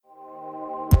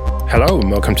Hello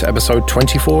and welcome to episode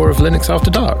 24 of Linux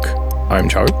After Dark. I'm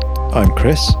Joe. I'm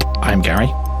Chris. I'm Gary.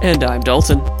 And I'm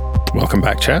Dalton. Welcome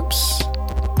back, chaps.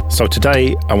 So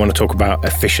today I want to talk about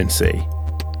efficiency,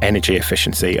 energy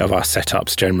efficiency of our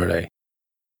setups generally.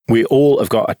 We all have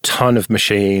got a ton of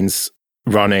machines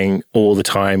running all the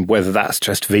time, whether that's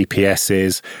just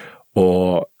VPSs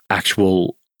or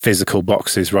actual physical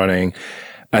boxes running.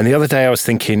 And the other day I was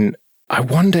thinking, I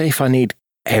wonder if I need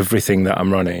everything that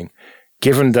I'm running.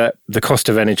 Given that the cost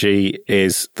of energy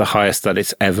is the highest that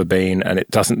it's ever been, and it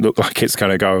doesn't look like it's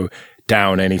going to go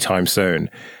down anytime soon,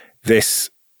 this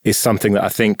is something that I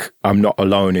think I'm not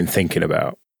alone in thinking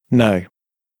about. No.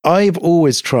 I've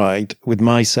always tried with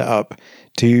my setup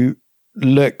to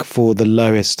look for the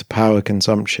lowest power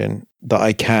consumption that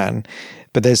I can,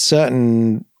 but there's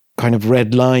certain kind of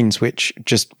red lines which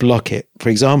just block it. For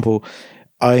example,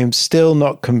 I am still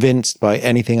not convinced by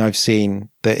anything I've seen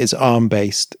that is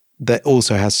ARM-based that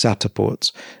also has SATA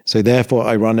ports. So therefore,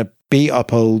 I run a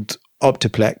beat-up old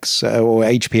Optiplex or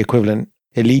HP equivalent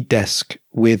EliteDesk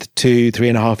with 2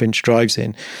 3.5-inch drives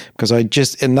in, because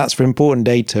and that's for important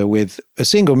data with a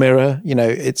single mirror. You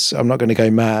know, I'm not going to go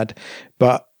mad,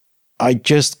 but I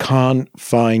just can't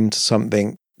find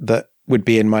something that would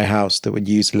be in my house that would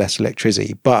use less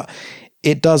electricity. But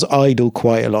it does idle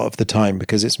quite a lot of the time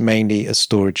because it's mainly a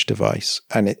storage device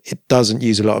and it doesn't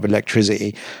use a lot of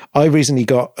electricity. I recently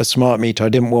got a smart meter. I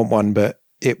didn't want one, but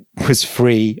it was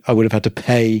free. I would have had to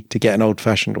pay to get an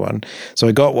old-fashioned one. So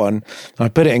I got one. I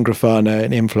put it in Grafana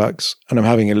and Influx, and I'm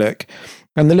having a look.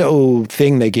 And the little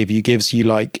thing they gives you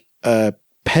like a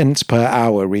pence per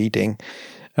hour reading.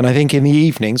 And I think in the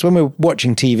evenings, when we're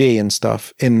watching TV and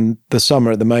stuff in the summer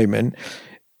at the moment,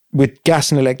 with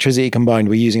gas and electricity combined,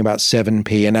 we're using about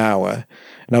 7p an hour.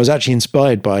 And I was actually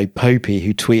inspired by Popey,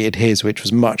 who tweeted his, which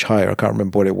was much higher. I can't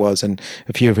remember what it was. And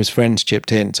a few of his friends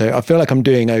chipped in. So I feel like I'm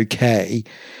doing okay.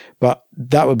 But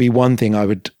that would be one thing I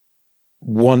would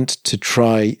want to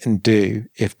try and do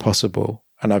if possible,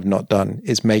 and I've not done,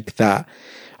 is make that.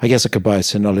 I guess I could buy a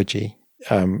Synology.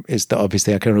 Is that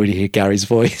obviously I can already hear Gary's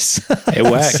voice. It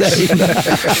works.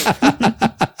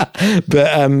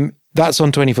 But that's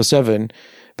on 24/7.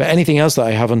 But anything else that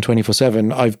I have on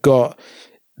 24/7, I've got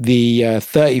the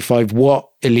 35-watt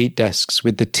EliteDesks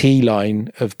with the T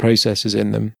line of processors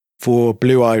in them for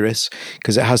Blue Iris,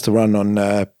 because it has to run on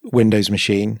a Windows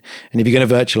machine. And if you're going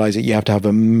to virtualize it, you have to have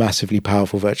a massively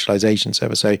powerful virtualization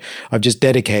server. So I've just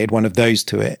dedicated one of those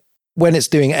to it. When it's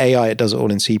doing AI, it does it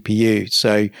all in CPU.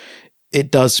 So it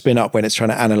does spin up when it's trying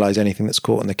to analyze anything that's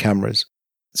caught on the cameras.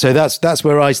 So that's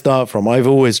where I start from. I've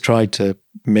always tried to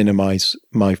minimize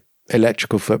my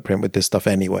electrical footprint with this stuff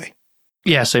anyway.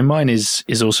 Yeah, so mine is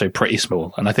also pretty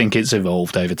small, and I think it's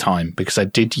evolved over time because I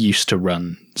did used to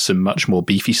run some much more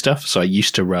beefy stuff. So I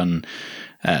used to run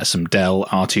some Dell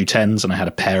R210s, and I had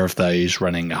a pair of those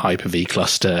running a Hyper-V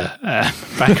cluster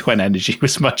back when energy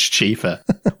was much cheaper.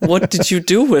 What did you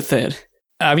do with it?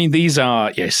 I mean, these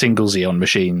are single Xeon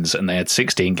machines, and they had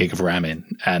 16 gig of RAM in,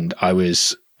 and I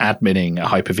was adminning a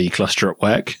Hyper-V cluster at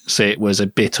work. So it was a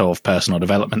bit of personal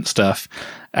development stuff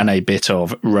and a bit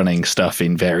of running stuff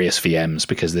in various VMs,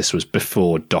 because this was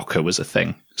before Docker was a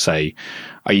thing. So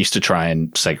I used to try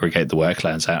and segregate the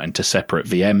workloads out into separate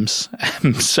VMs.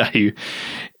 So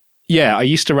yeah, I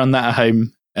used to run that at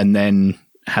home and then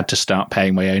had to start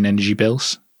paying my own energy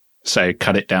bills. So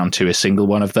cut it down to a single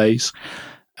one of those.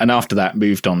 And after that,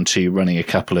 moved on to running a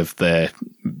couple of the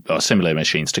similar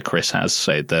machines to Chris has,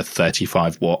 so the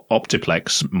 35-watt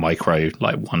Optiplex micro,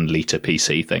 like 1 litre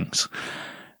PC things.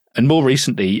 And more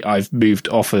recently, I've moved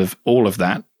off of all of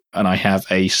that, and I have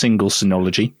a single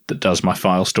Synology that does my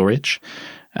file storage.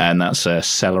 And that's a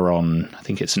Celeron, I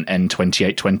think it's an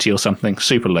N2820 or something,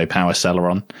 super low power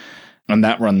Celeron. And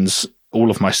that runs all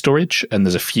of my storage, and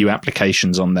there's a few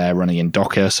applications on there running in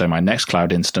Docker, so my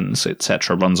Nextcloud instance,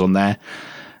 etc., runs on there.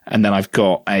 And then I've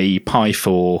got a Pi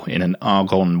 4 in an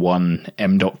Argon 1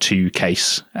 M.2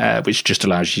 case, which just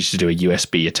allows you to do a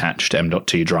USB attached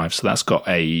M.2 drive. So that's got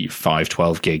a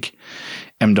 512 gig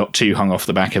M.2 hung off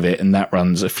the back of it, and that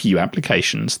runs a few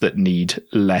applications that need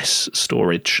less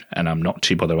storage, and I'm not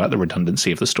too bothered about the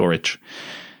redundancy of the storage.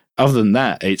 Other than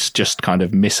that, it's just kind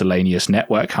of miscellaneous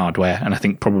network hardware, and I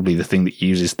think probably the thing that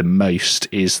uses the most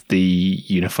is the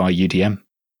UniFi UDM.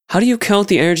 How do you count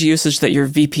the energy usage that your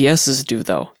VPSs do,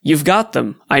 though? You've got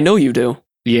them. I know you do.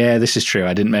 Yeah, this is true.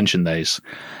 I didn't mention those.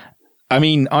 I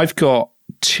mean, I've got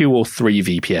 2 or 3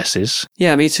 VPSs.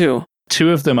 Yeah, me too.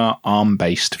 2 of them are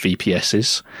ARM-based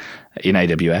VPSs in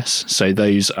AWS. So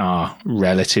those are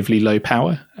relatively low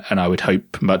power, and I would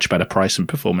hope much better price and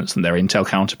performance than their Intel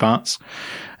counterparts.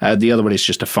 The other one is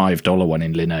just a $5 one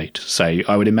in Linode. So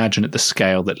I would imagine at the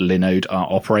scale that Linode are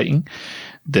operating,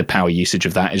 the power usage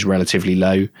of that is relatively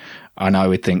low. And I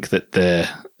would think that the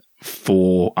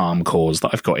 4 ARM cores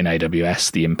that I've got in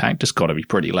AWS, the impact has got to be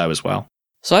pretty low as well.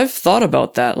 So I've thought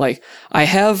about that. Like, I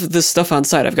have this stuff on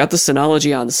site. I've got the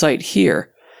Synology on site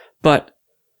here. But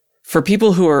for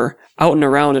people who are out and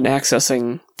around and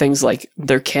accessing things like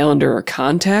their calendar or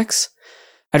contacts,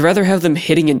 I'd rather have them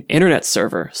hitting an internet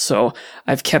server. So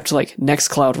I've kept like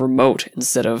Nextcloud remote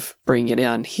instead of bringing it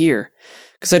on here.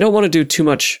 Because I don't want to do too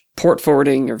much port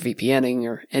forwarding or VPNing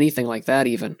or anything like that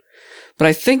even. But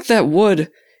I think that would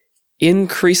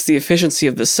increase the efficiency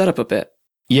of the setup a bit.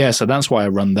 Yeah, so that's why I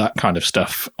run that kind of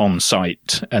stuff on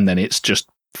site, and then it's just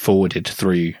forwarded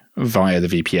through via the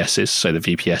VPSs. So the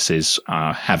VPSs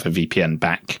have a VPN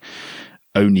back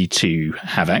only to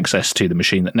have access to the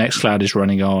machine that Nextcloud is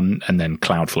running on, and then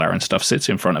Cloudflare and stuff sits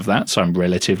in front of that. So I'm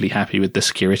relatively happy with the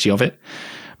security of it.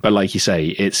 But like you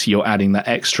say, you're adding that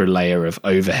extra layer of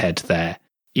overhead there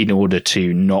in order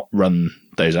to not run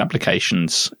those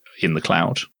applications in the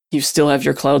cloud. You still have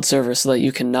your cloud server so that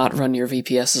you cannot run your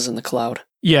VPSs in the cloud.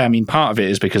 Yeah, I mean, part of it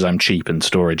is because I'm cheap and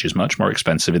storage is much more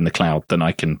expensive in the cloud than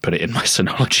I can put it in my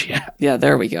Synology app. Yeah,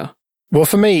 there we go. Well,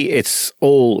 for me, it's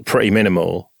all pretty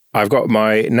minimal. I've got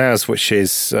my NAS, which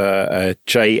is a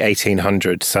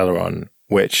J1800 Celeron,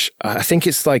 which I think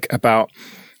it's like about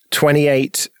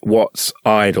 28 watts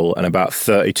idle and about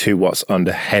 32 watts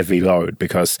under heavy load,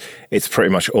 because it's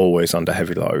pretty much always under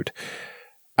heavy load.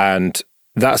 And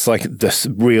that's like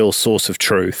the real source of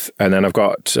truth. And then I've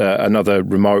got another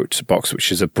remote box, which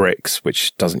is a Brix,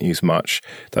 which doesn't use much.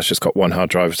 That's just got one hard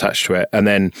drive attached to it. And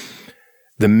then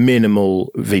the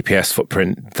minimal VPS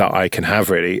footprint that I can have,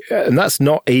 really. And that's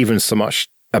not even so much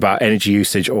about energy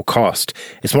usage or cost.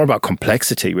 It's more about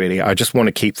complexity, really. I just want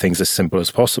to keep things as simple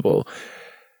as possible.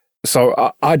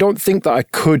 So I don't think that I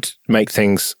could make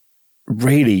things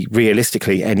really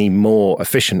realistically any more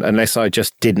efficient unless I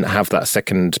just didn't have that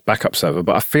second backup server.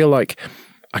 But I feel like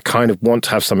I kind of want to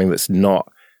have something that's not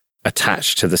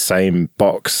attached to the same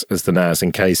box as the NAS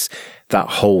in case that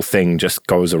whole thing just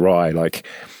goes awry. Like,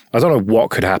 I don't know what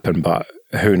could happen, but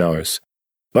who knows?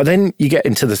 But then you get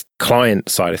into the client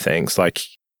side of things, like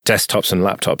desktops and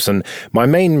laptops. And my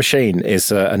main machine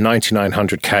is a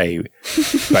 9900K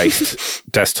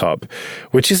based desktop,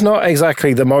 which is not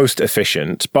exactly the most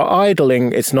efficient, but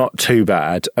idling, it's not too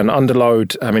bad. And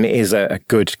underload, I mean, it is a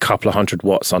good couple of 100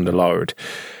 watts underload.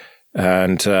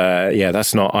 And yeah,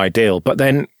 that's not ideal. But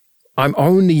then I'm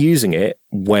only using it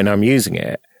when I'm using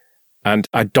it. And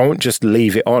I don't just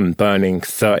leave it on burning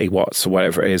 30 watts or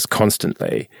whatever it is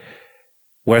constantly.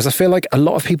 Whereas I feel like a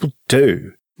lot of people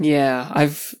do. Yeah,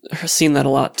 I've seen that a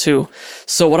lot too.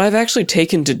 So what I've actually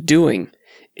taken to doing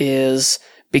is,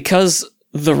 because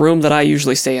the room that I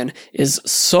usually stay in is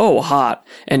so hot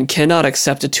and cannot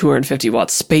accept a 250 watt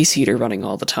space heater running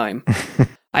all the time,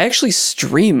 I actually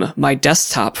stream my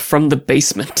desktop from the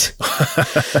basement.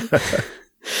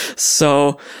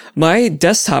 So my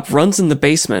desktop runs in the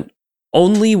basement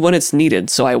only when it's needed.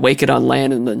 So I wake it on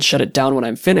LAN and then shut it down when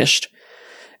I'm finished.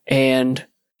 And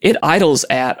it idles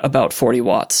at about 40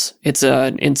 watts. It's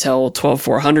an Intel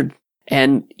 12400.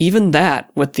 And even that,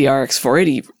 with the RX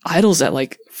 480, idles at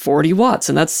like 40 watts.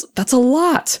 And that's a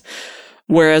lot.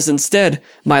 Whereas instead,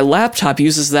 my laptop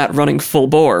uses that running full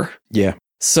bore. Yeah.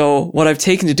 So what I've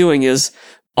taken to doing is,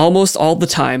 almost all the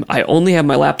time, I only have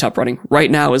my laptop running.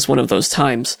 Right now is one of those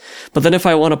times. But then if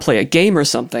I want to play a game or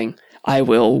something, I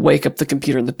will wake up the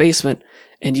computer in the basement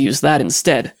and use that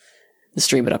instead and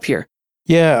stream it up here.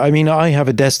 Yeah, I mean, I have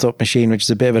a desktop machine, which is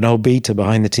a bit of an old beta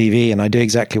behind the TV, and I do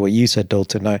exactly what you said,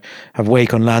 Dalton. I have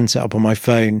Wake on LAN set up on my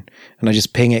phone, and I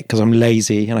just ping it because I'm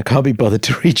lazy, and I can't be bothered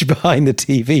to reach behind the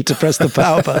TV to press the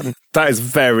power button. That is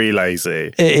very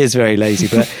lazy. It is very lazy,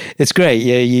 but it's great.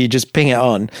 Yeah, you just ping it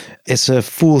on. It's a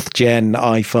 4th gen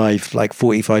i5, like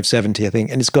 4570, I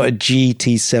think, and it's got a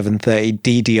GT730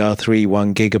 DDR3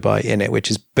 1 gigabyte in it,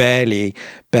 which is barely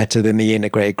better than the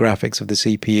integrated graphics of the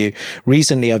CPU.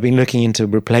 Recently, I've been looking into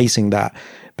replacing that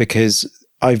because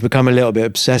I've become a little bit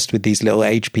obsessed with these little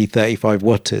HP 35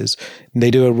 watters. They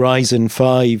do a Ryzen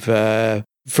 5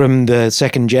 from the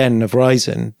 2nd gen of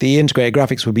Ryzen. The integrated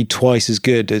graphics would be twice as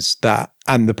good as that,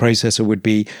 and the processor would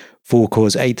be 4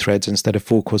 cores, 8 threads instead of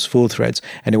 4 cores, 4 threads,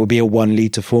 and it would be a 1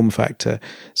 liter form factor.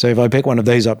 So if I pick one of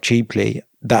those up cheaply,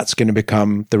 that's going to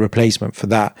become the replacement for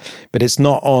that. But it's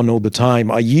not on all the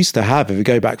time. I used to have, if we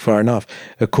go back far enough,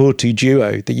 a Core 2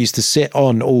 Duo that used to sit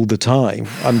on all the time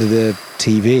under the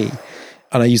TV.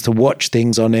 And I used to watch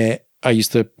things on it. I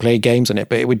used to play games on it,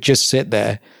 but it would just sit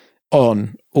there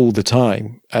on all the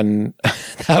time. And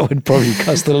that would probably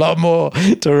cost a lot more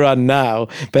to run now.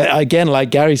 But again,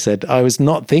 like Gary said, I was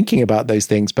not thinking about those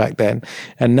things back then.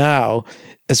 And now,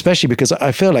 especially because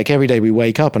I feel like every day we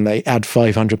wake up and they add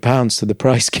 £500 to the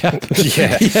price cap of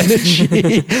the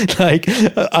energy. Like,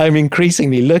 I'm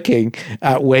increasingly looking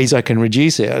at ways I can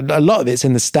reduce it. A lot of it's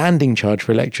in the standing charge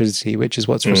for electricity, which is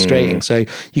what's frustrating. So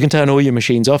you can turn all your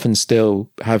machines off and still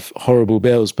have horrible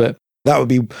bills. But that would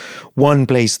be one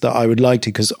place that I would like to,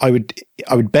 because I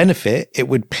would benefit. It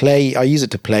would play, I use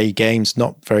it to play games,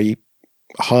 not very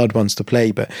hard ones to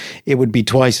play, but it would be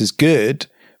twice as good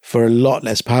for a lot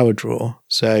less power draw.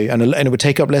 So, and it would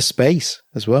take up less space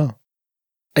as well.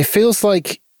 It feels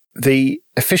like the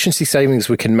efficiency savings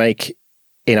we can make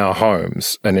in our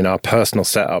homes and in our personal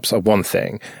setups are one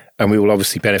thing, and we will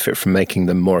obviously benefit from making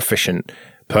them more efficient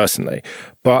personally.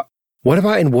 But what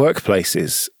about in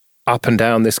workplaces up and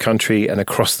down this country and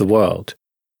across the world?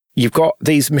 You've got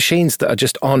these machines that are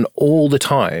just on all the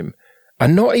time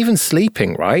and not even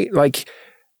sleeping, right? Like,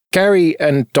 Gary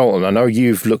and Dalton, I know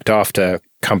you've looked after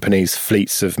companies'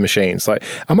 fleets of machines. Like,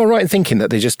 am I right in thinking that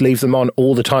they just leave them on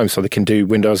all the time so they can do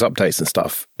Windows updates and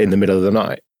stuff in the middle of the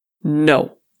night?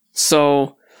 No.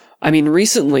 So, I mean,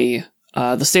 recently,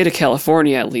 the state of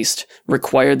California, at least,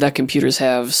 required that computers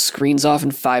have screens off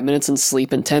in 5 minutes and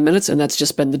sleep in 10 minutes, and that's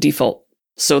just been the default.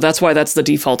 So that's why that's the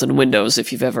default in Windows,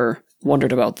 if you've ever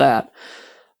wondered about that.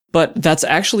 But that's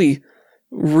actually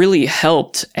really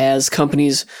helped as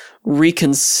companies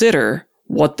reconsider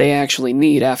what they actually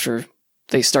need after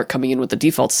they start coming in with the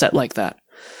default set like that.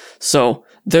 So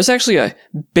there's actually a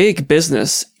big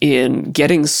business in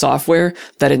getting software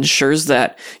that ensures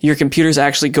that your computers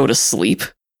actually go to sleep.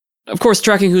 Of course,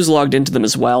 tracking who's logged into them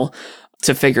as well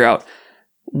to figure out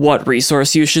what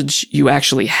resource usage you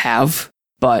actually have.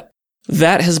 But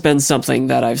that has been something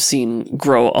that I've seen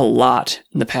grow a lot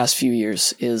in the past few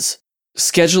years, is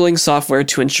scheduling software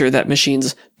to ensure that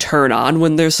machines turn on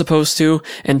when they're supposed to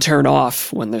and turn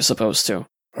off when they're supposed to.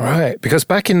 Right. Because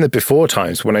back in the before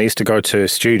times when I used to go to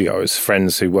studios,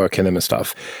 friends who work in them and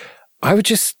stuff, I would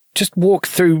just walk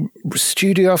through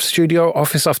studio after studio,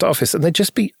 office after office, and they'd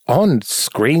just be on,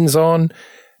 screens on,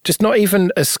 just not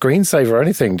even a screensaver or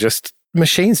anything, just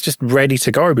machines just ready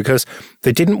to go because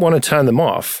they didn't want to turn them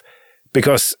off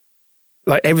because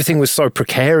like everything was so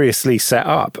precariously set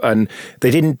up and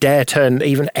they didn't dare turn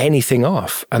even anything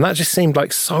off. And that just seemed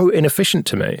like so inefficient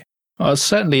to me. Well,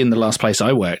 certainly in the last place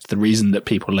I worked, the reason that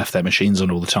people left their machines on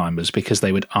all the time was because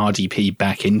they would RDP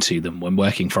back into them when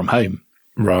working from home.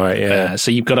 Right, yeah.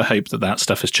 So you've got to hope that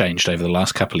stuff has changed over the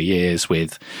last couple of years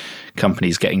with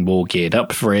companies getting more geared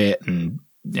up for it and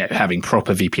having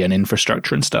proper VPN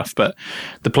infrastructure and stuff. But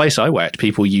the place I worked,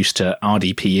 people used to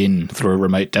RDP in through a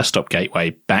remote desktop gateway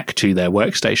back to their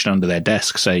workstation under their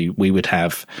desk. So we would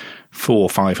have 400 or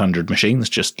 500 machines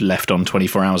just left on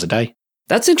 24 hours a day.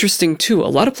 That's interesting too. A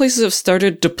lot of places have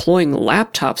started deploying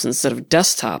laptops instead of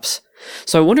desktops.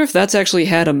 So I wonder if that's actually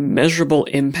had a measurable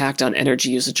impact on energy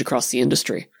usage across the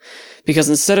industry. Because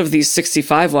instead of these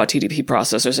 65-watt TDP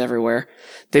processors everywhere,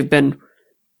 they've been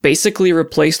basically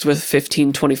replaced with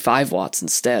 15, 25 watts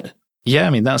instead. Yeah, I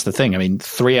mean, that's the thing. I mean,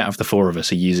 3 out of the 4 of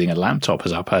us are using a laptop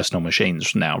as our personal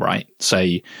machines now, right? So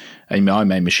my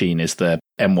main machine is the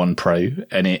M1 Pro,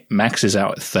 and it maxes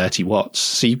out at 30 watts.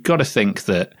 So you've got to think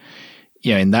that,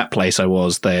 in that place I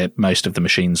was there, most of the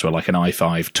machines were like an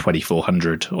i5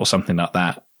 2400 or something like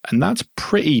that. And that's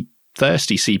pretty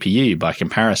thirsty CPU by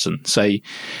comparison. So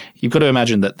you've got to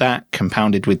imagine that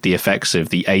compounded with the effects of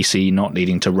the AC not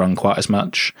needing to run quite as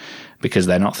much because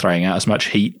they're not throwing out as much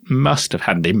heat must have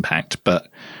had an impact. But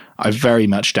I very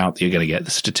much doubt that you're going to get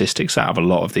the statistics out of a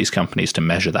lot of these companies to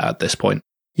measure that at this point.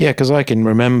 Yeah, because I can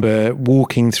remember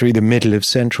walking through the middle of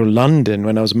central London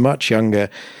when I was much younger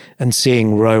and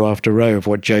seeing row after row of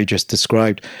what Joe just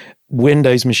described.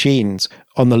 Windows machines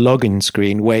on the login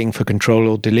screen waiting for Control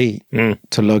or Delete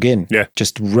to log in. Yeah.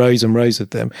 Just rows and rows of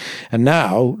them. And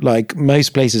now, like most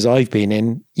places I've been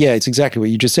in, yeah, it's exactly what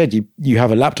you just said. You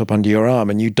have a laptop under your arm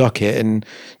and you dock it and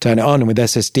turn it on. And with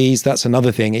SSDs, that's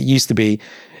another thing. It used to be,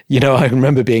 I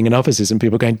remember being in offices and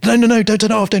people going, no, don't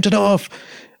turn it off.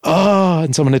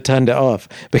 And someone had turned it off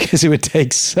because it would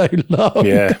take so long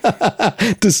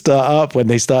to start up when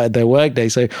they started their workday.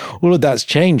 So all of that's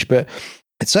changed, but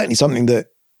it's certainly something that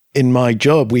in my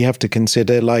job we have to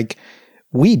consider, like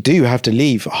we do have to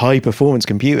leave high performance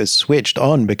computers switched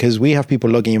on because we have people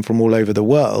logging in from all over the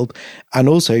world. And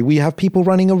also we have people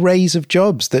running arrays of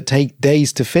jobs that take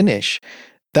days to finish.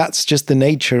 That's just the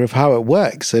nature of how it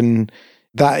works. And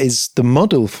that is the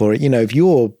model for it. You know, if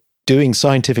you're doing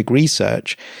scientific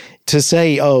research, to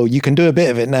say, oh, you can do a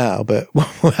bit of it now, but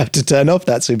we'll have to turn off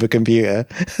that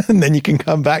supercomputer and then you can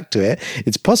come back to it.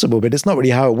 It's possible, but it's not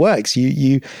really how it works.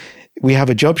 We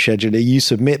have a job scheduler, you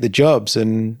submit the jobs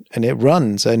and it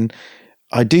runs. And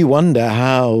I do wonder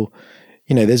how,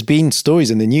 you know, there's been stories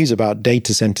in the news about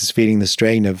data centers feeling the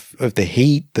strain of the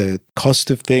heat, the cost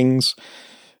of things.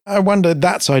 I wonder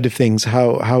that side of things,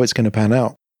 how it's going to pan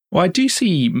out. Well, I do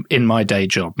see in my day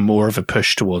job more of a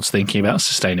push towards thinking about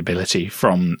sustainability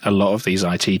from a lot of these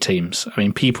IT teams. I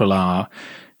mean, people are,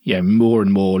 you know, more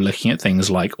and more looking at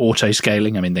things like auto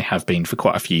scaling. I mean, they have been for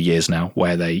quite a few years now,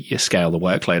 where they scale the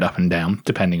workload up and down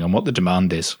depending on what the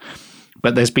demand is.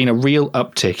 But there's been a real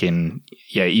uptick in,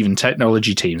 you know, even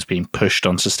technology teams being pushed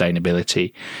on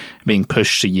sustainability, being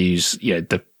pushed to use, you know,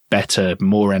 the better,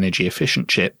 more energy efficient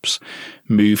chips,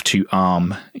 move to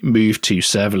ARM, move to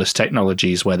serverless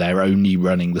technologies where they're only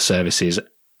running the services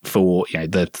for, you know,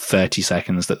 the 30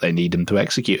 seconds that they need them to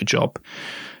execute a job.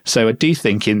 So I do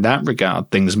think in that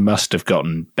regard, things must have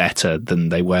gotten better than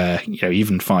they were, you know,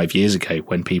 even 5 years ago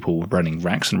when people were running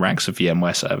racks and racks of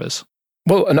VMware servers.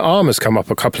 Well, and ARM has come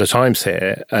up a couple of times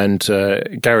here. And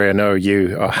Gary, I know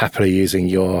you are happily using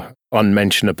your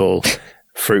unmentionable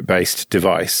fruit-based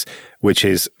device, which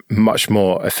is much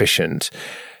more efficient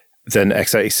than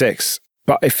x86.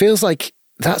 But it feels like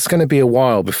that's going to be a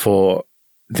while before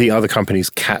the other companies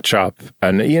catch up.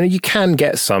 And, you know, you can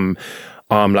get some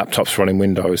ARM laptops running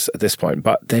Windows at this point,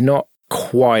 but they're not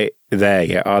quite there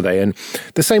yet, are they? And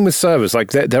the same with servers.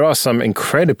 Like there are some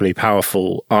incredibly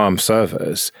powerful ARM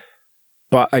servers,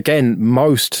 but again,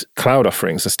 most cloud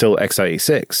offerings are still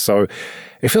x86. So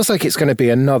it feels like it's going to be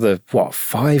another,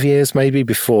 5 years maybe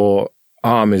before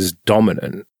ARM is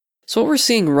dominant. So what we're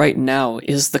seeing right now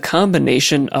is the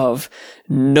combination of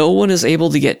no one is able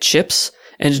to get chips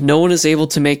and no one is able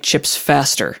to make chips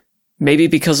faster, maybe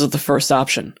because of the first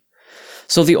option.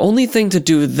 So the only thing to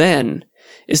do then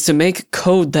is to make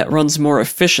code that runs more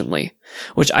efficiently,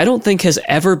 which I don't think has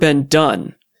ever been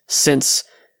done since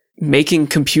making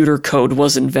computer code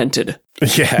was invented.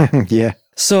 Yeah. Yeah.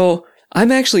 So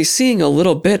I'm actually seeing a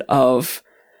little bit of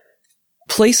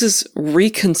places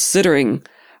reconsidering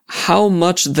how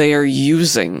much they are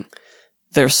using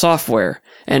their software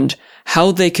and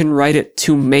how they can write it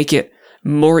to make it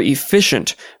more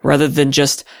efficient rather than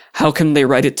just how can they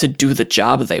write it to do the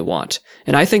job they want.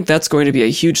 And I think that's going to be a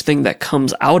huge thing that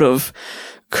comes out of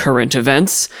current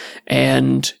events,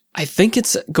 and I think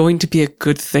it's going to be a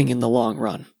good thing in the long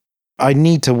run. I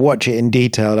need to watch it in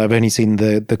detail. I've only seen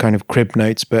the kind of crib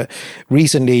notes, but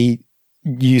recently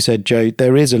you said, Joe,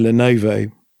 there is a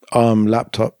Lenovo ARM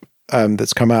laptop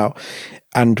that's come out,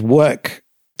 and work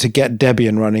to get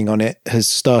Debian running on it has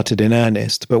started in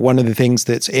earnest. But one of the things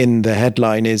that's in the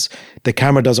headline is the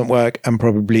camera doesn't work and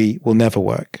probably will never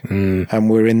work. And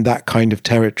we're in that kind of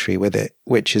territory with it,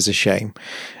 which is a shame,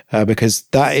 because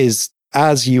that is,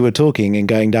 as you were talking and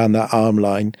going down that ARM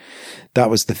line,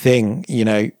 that was the thing, you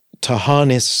know, to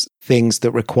harness things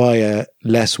that require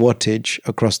less wattage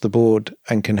across the board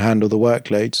and can handle the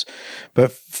workloads.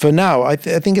 But for now, I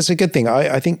think it's a good thing.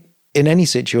 I think in any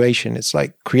situation, it's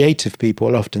like creative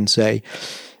people often say,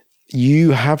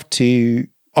 you have to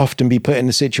often be put in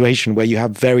a situation where you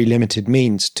have very limited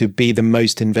means to be the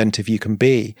most inventive you can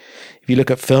be. If you look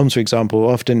at films, for example,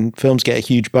 often films get a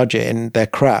huge budget and they're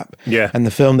crap. Yeah. And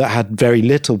the film that had very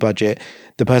little budget,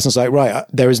 the person's like, right,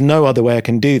 there is no other way I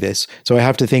can do this. So I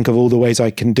have to think of all the ways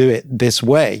I can do it this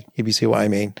way, if you see what I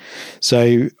mean.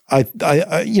 So I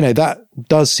you know, that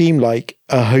does seem like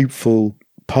a hopeful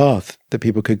path that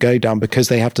people could go down, because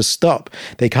they have to stop.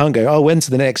 They can't go, oh, when's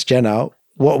the next gen out?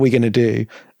 What are we going to do?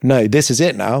 No, this is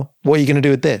it now. What are you going to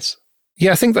do with this?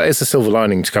 Yeah, I think that is the silver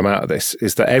lining to come out of this,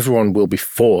 is that everyone will be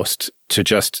forced to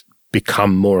just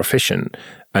become more efficient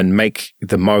and make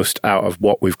the most out of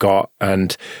what we've got.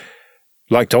 And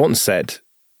like Dalton said,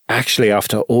 actually,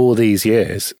 after all these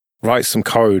years, write some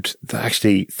code that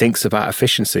actually thinks about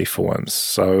efficiency for once.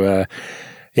 So,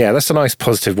 yeah, that's a nice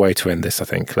positive way to end this, I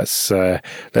think. Let's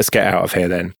get out of here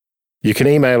then. You can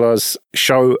email us,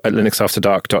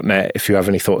 show@linuxafterdark.net, if you have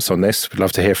any thoughts on this. We'd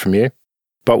love to hear from you.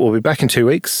 But we'll be back in 2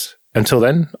 weeks. Until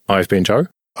then, I've been Joe.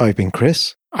 I've been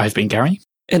Chris. I've been Gary.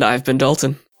 And I've been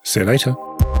Dalton. See you later.